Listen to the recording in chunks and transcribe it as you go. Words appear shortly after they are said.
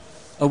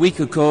A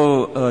week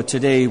ago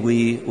today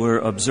we were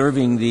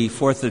observing the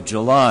 4th of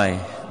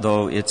July,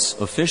 though its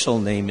official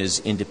name is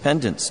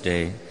Independence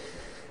Day.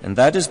 And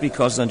that is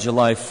because on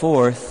July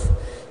 4th,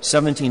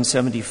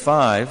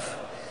 1775,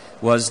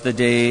 was the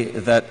day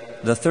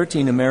that the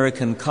 13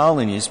 American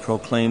colonies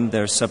proclaimed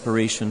their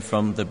separation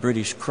from the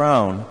British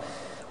Crown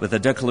with a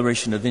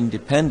Declaration of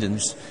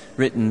Independence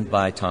written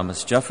by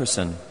Thomas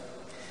Jefferson.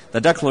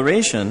 The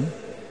Declaration,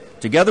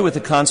 together with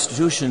the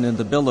Constitution and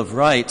the Bill of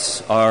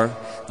Rights, are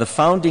the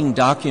founding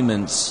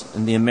documents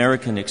in the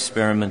American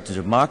experiment to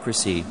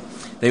democracy.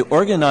 They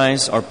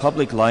organize our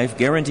public life,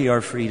 guarantee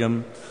our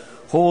freedom,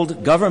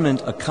 hold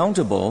government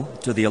accountable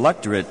to the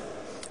electorate,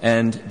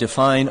 and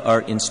define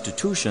our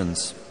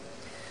institutions.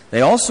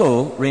 They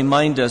also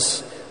remind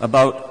us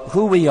about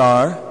who we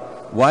are,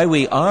 why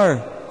we are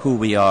who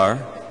we are,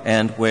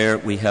 and where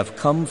we have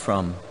come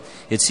from.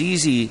 It's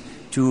easy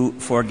to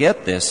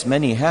forget this.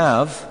 Many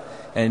have,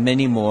 and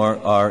many more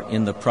are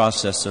in the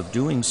process of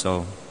doing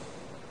so.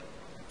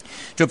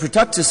 To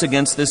protect us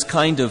against this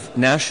kind of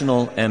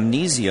national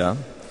amnesia,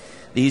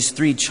 these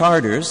three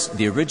charters,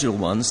 the original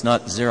ones,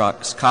 not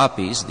Xerox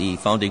copies — the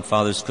Founding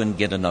Fathers couldn't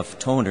get enough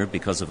toner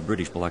because of a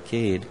British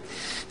blockade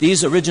 —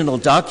 these original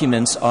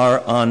documents are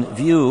on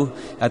view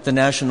at the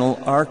National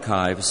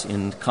Archives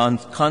in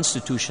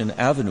Constitution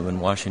Avenue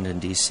in Washington,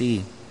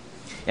 D.C.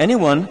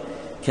 Anyone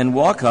can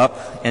walk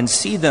up and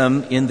see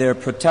them in their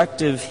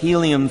protective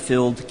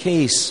helium-filled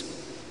case.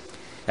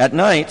 At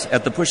night,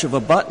 at the push of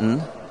a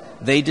button,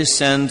 they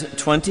descend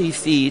 20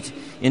 feet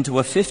into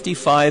a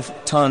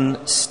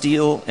 55-ton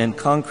steel and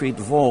concrete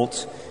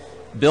vault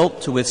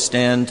built to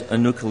withstand a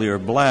nuclear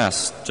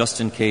blast,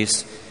 just in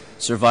case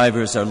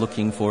survivors are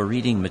looking for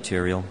reading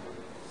material.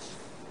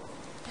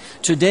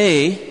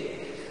 Today,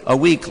 a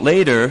week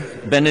later,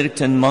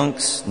 Benedictine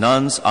monks,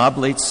 nuns,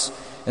 oblates,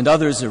 and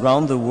others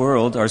around the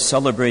world are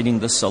celebrating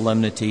the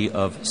solemnity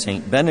of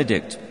Saint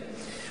Benedict.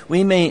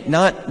 We may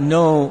not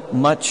know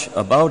much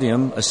about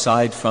him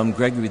aside from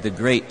Gregory the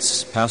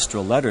Great's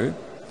pastoral letter,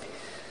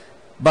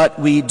 but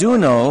we do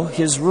know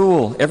his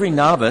rule. Every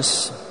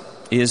novice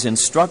is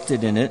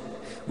instructed in it.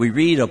 We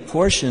read a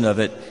portion of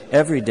it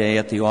every day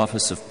at the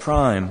office of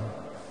prime.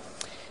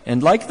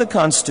 And like the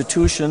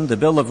Constitution, the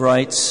Bill of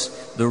Rights,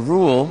 the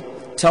rule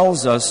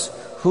tells us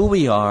who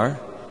we are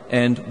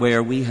and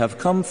where we have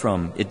come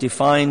from. It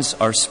defines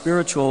our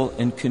spiritual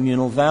and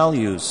communal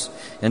values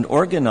and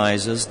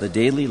organizes the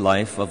daily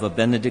life of a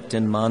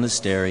Benedictine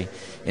monastery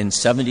in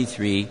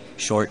 73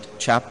 short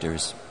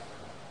chapters.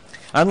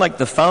 Unlike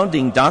the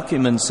founding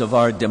documents of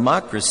our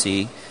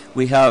democracy,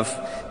 we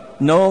have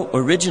no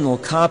original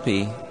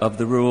copy of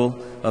the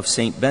rule of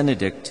Saint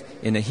Benedict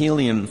in a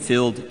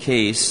helium-filled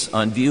case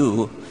on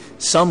view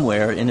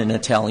somewhere in an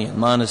Italian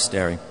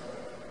monastery.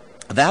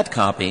 That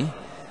copy,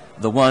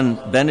 the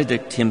one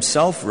Benedict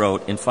himself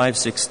wrote in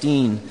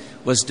 516,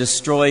 was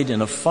destroyed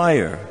in a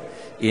fire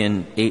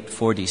in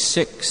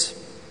 846.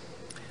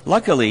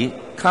 Luckily,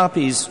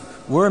 copies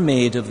were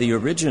made of the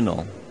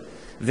original.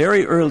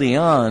 Very early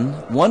on,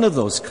 one of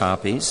those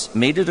copies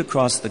made it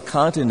across the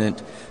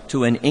continent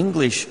to an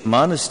English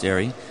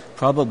monastery,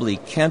 probably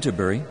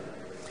Canterbury,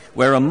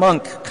 where a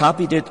monk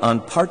copied it on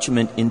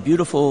parchment in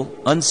beautiful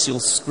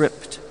unsealed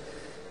script.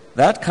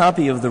 That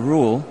copy of the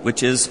rule,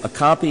 which is a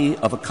copy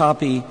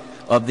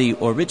of the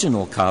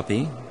original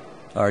copy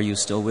 — are you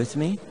still with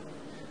me?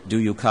 Do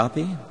you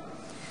copy?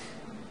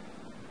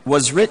 —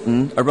 was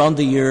written around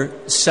the year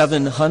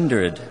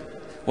 700,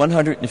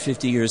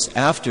 150 years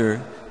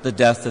after the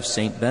death of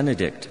Saint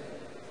Benedict.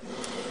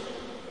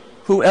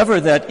 Whoever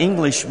that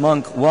English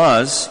monk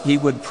was, he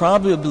would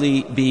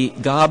probably be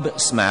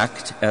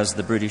gobsmacked, as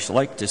the British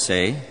like to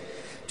say,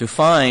 to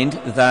find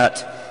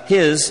that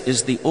his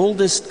is the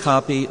oldest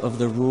copy of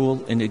the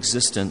rule in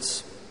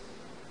existence.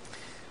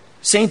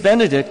 Saint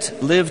Benedict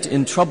lived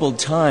in troubled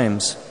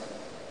times.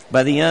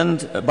 By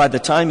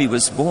the time he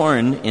was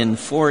born in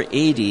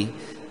 480,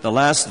 the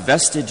last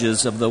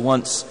vestiges of the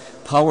once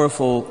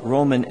powerful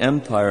Roman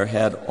Empire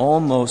had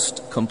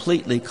almost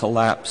completely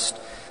collapsed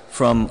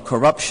from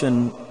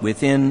corruption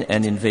within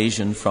and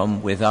invasion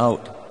from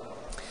without.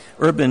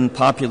 Urban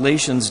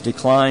populations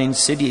declined,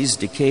 cities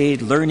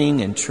decayed, learning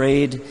and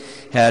trade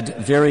had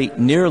very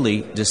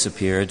nearly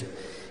disappeared.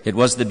 It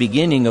was the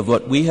beginning of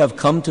what we have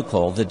come to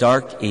call the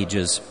Dark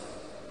Ages.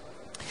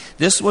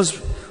 This was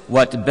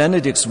what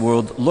Benedict's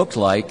world looked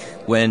like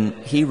when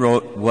he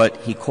wrote what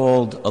he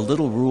called a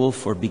little rule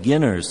for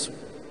beginners.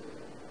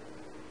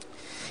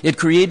 It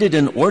created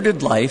an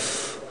ordered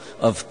life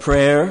of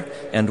prayer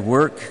and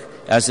work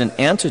as an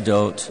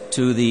antidote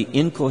to the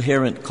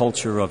incoherent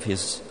culture of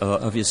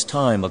his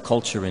time, a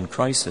culture in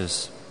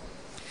crisis.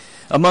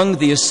 Among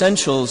the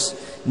essentials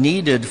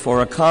needed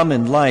for a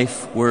common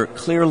life were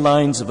clear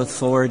lines of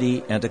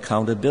authority and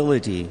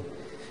accountability.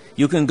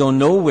 You can go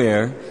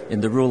nowhere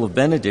in the rule of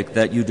Benedict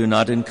that you do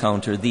not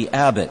encounter the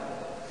abbot.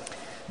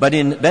 But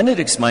in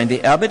Benedict's mind,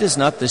 the abbot is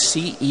not the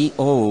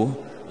CEO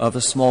of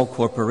a small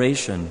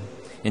corporation.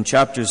 In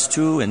chapters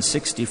 2 and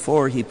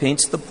 64, he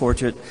paints the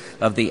portrait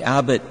of the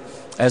abbot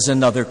as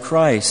another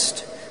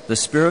Christ, the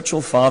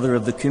spiritual father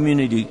of the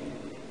community,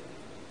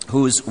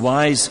 whose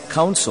wise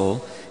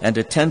counsel and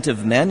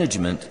attentive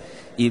management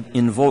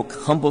invoke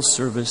humble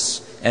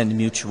service and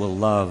mutual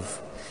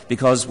love.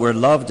 Because where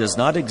love does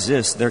not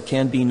exist, there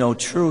can be no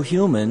true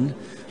human,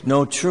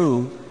 no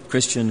true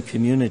Christian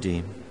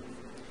community.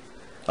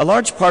 A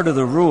large part of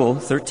the rule,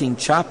 13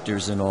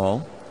 chapters in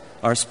all,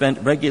 are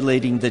spent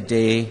regulating the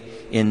day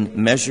in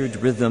measured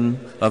rhythm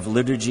of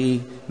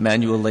liturgy,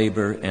 manual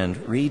labor, and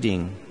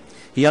reading.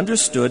 He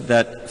understood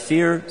that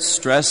fear,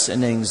 stress,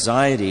 and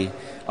anxiety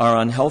are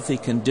unhealthy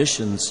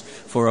conditions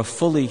for a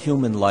fully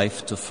human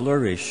life to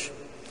flourish.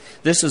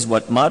 This is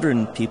what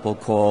modern people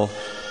call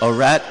a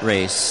rat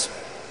race,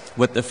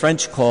 what the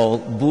French call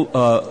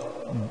boulot,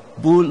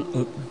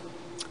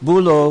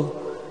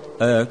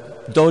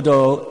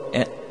 dodo,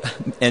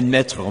 and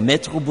metro,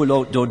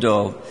 boulot,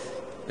 dodo,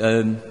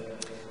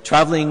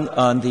 traveling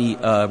on the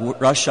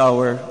rush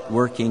hour,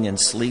 working and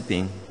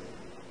sleeping.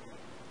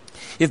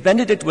 If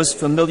Benedict was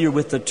familiar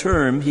with the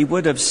term, he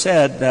would have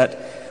said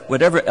that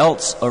whatever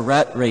else a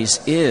rat race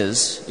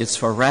is, it's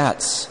for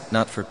rats,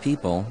 not for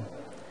people.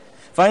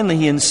 Finally,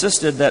 he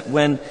insisted that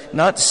when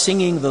not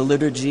singing the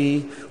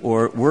liturgy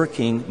or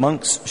working,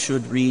 monks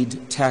should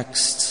read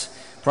texts,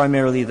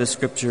 primarily the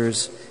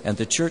scriptures and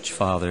the church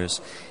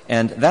fathers,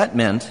 and that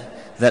meant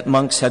that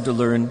monks had to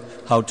learn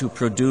how to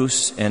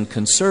produce and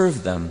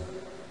conserve them.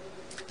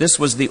 This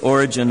was the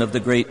origin of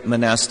the great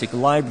monastic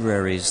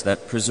libraries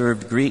that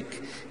preserved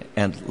Greek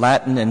and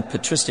Latin and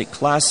patristic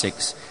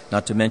classics,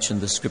 not to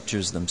mention the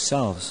scriptures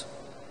themselves.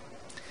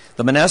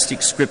 The monastic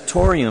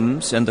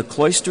scriptoriums and the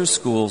cloister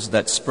schools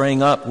that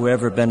sprang up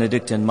wherever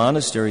Benedictine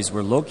monasteries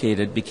were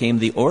located became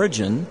the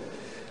origin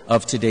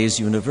of today's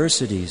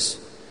universities.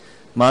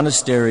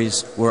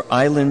 Monasteries were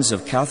islands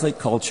of Catholic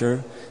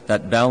culture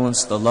that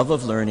balanced the love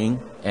of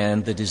learning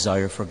and the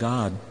desire for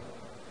God.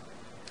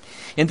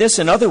 In this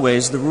and other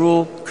ways, the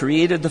rule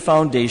created the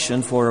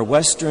foundation for a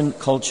Western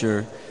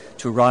culture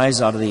to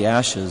rise out of the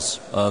ashes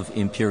of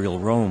imperial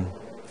Rome.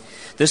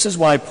 This is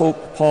why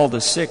Pope Paul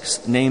VI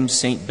named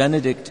St.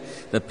 Benedict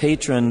the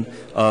patron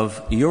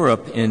of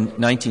Europe in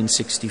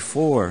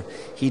 1964.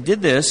 He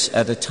did this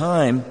at a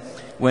time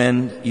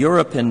when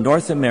Europe and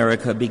North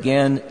America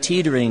began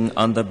teetering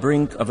on the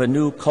brink of a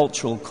new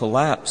cultural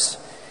collapse,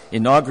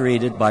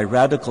 inaugurated by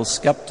radical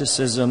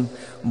skepticism,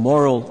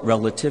 moral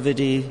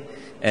relativity,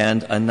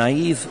 and a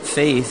naive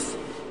faith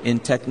in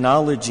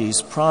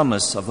technology's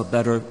promise of a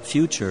better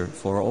future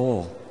for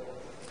all.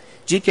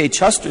 G.K.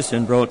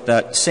 Chesterton wrote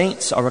that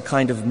saints are a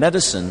kind of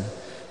medicine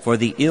for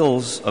the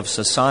ills of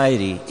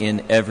society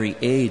in every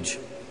age.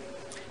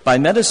 By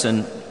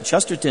medicine,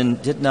 Chesterton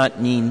did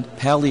not mean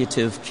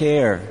palliative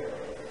care.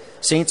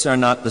 Saints are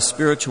not the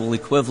spiritual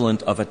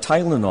equivalent of a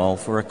Tylenol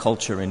for a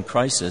culture in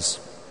crisis.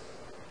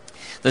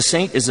 The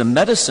saint is a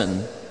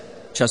medicine,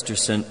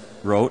 Chesterton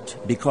wrote,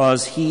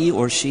 because he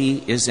or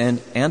she is an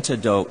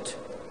antidote.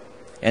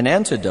 An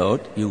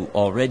antidote, you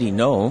already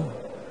know,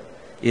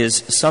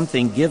 is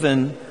something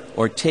given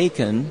or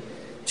taken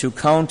to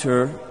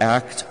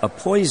counteract a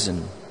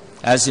poison,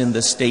 as in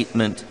the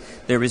statement,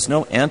 there is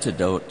no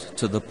antidote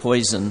to the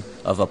poison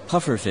of a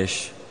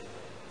pufferfish.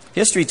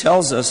 History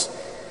tells us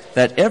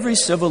that every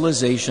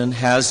civilization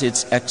has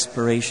its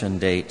expiration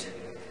date.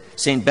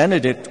 St.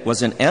 Benedict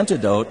was an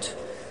antidote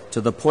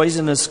to the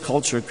poisonous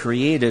culture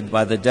created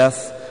by the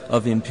death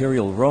of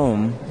imperial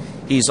Rome.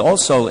 He's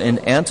also an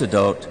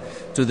antidote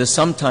to the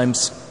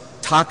sometimes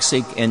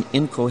toxic and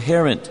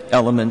incoherent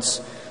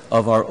elements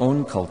of our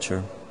own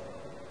culture.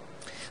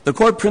 The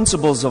core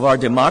principles of our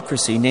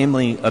democracy,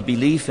 namely a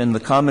belief in the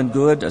common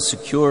good, a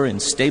secure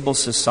and stable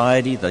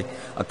society, the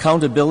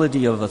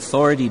accountability of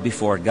authority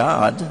before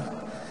God,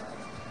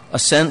 a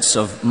sense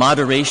of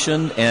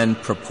moderation and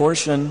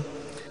proportion,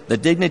 the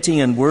dignity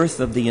and worth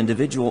of the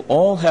individual,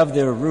 all have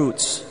their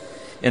roots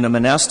in a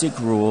monastic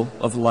rule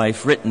of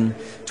life written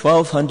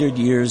 1,200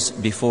 years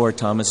before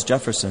Thomas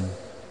Jefferson.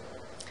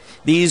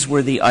 These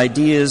were the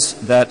ideas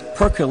that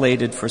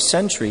percolated for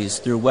centuries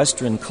through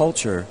Western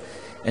culture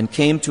and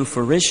came to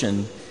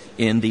fruition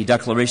in the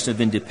Declaration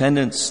of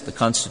Independence, the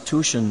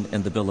Constitution,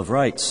 and the Bill of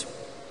Rights.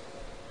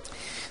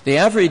 The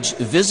average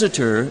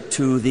visitor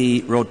to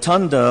the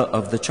rotunda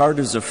of the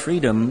Charters of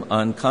Freedom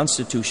on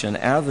Constitution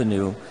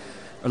Avenue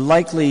are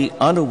likely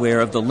unaware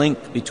of the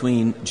link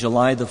between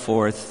July the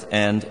 4th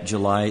and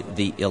July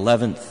the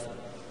 11th.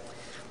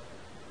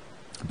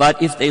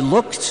 But if they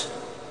looked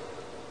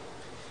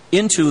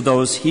into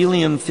those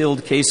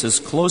helium-filled cases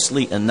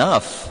closely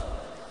enough,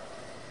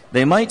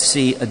 they might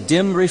see a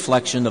dim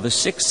reflection of a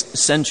 6th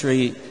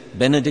century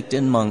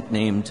Benedictine monk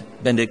named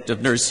Benedict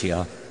of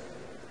Nursia.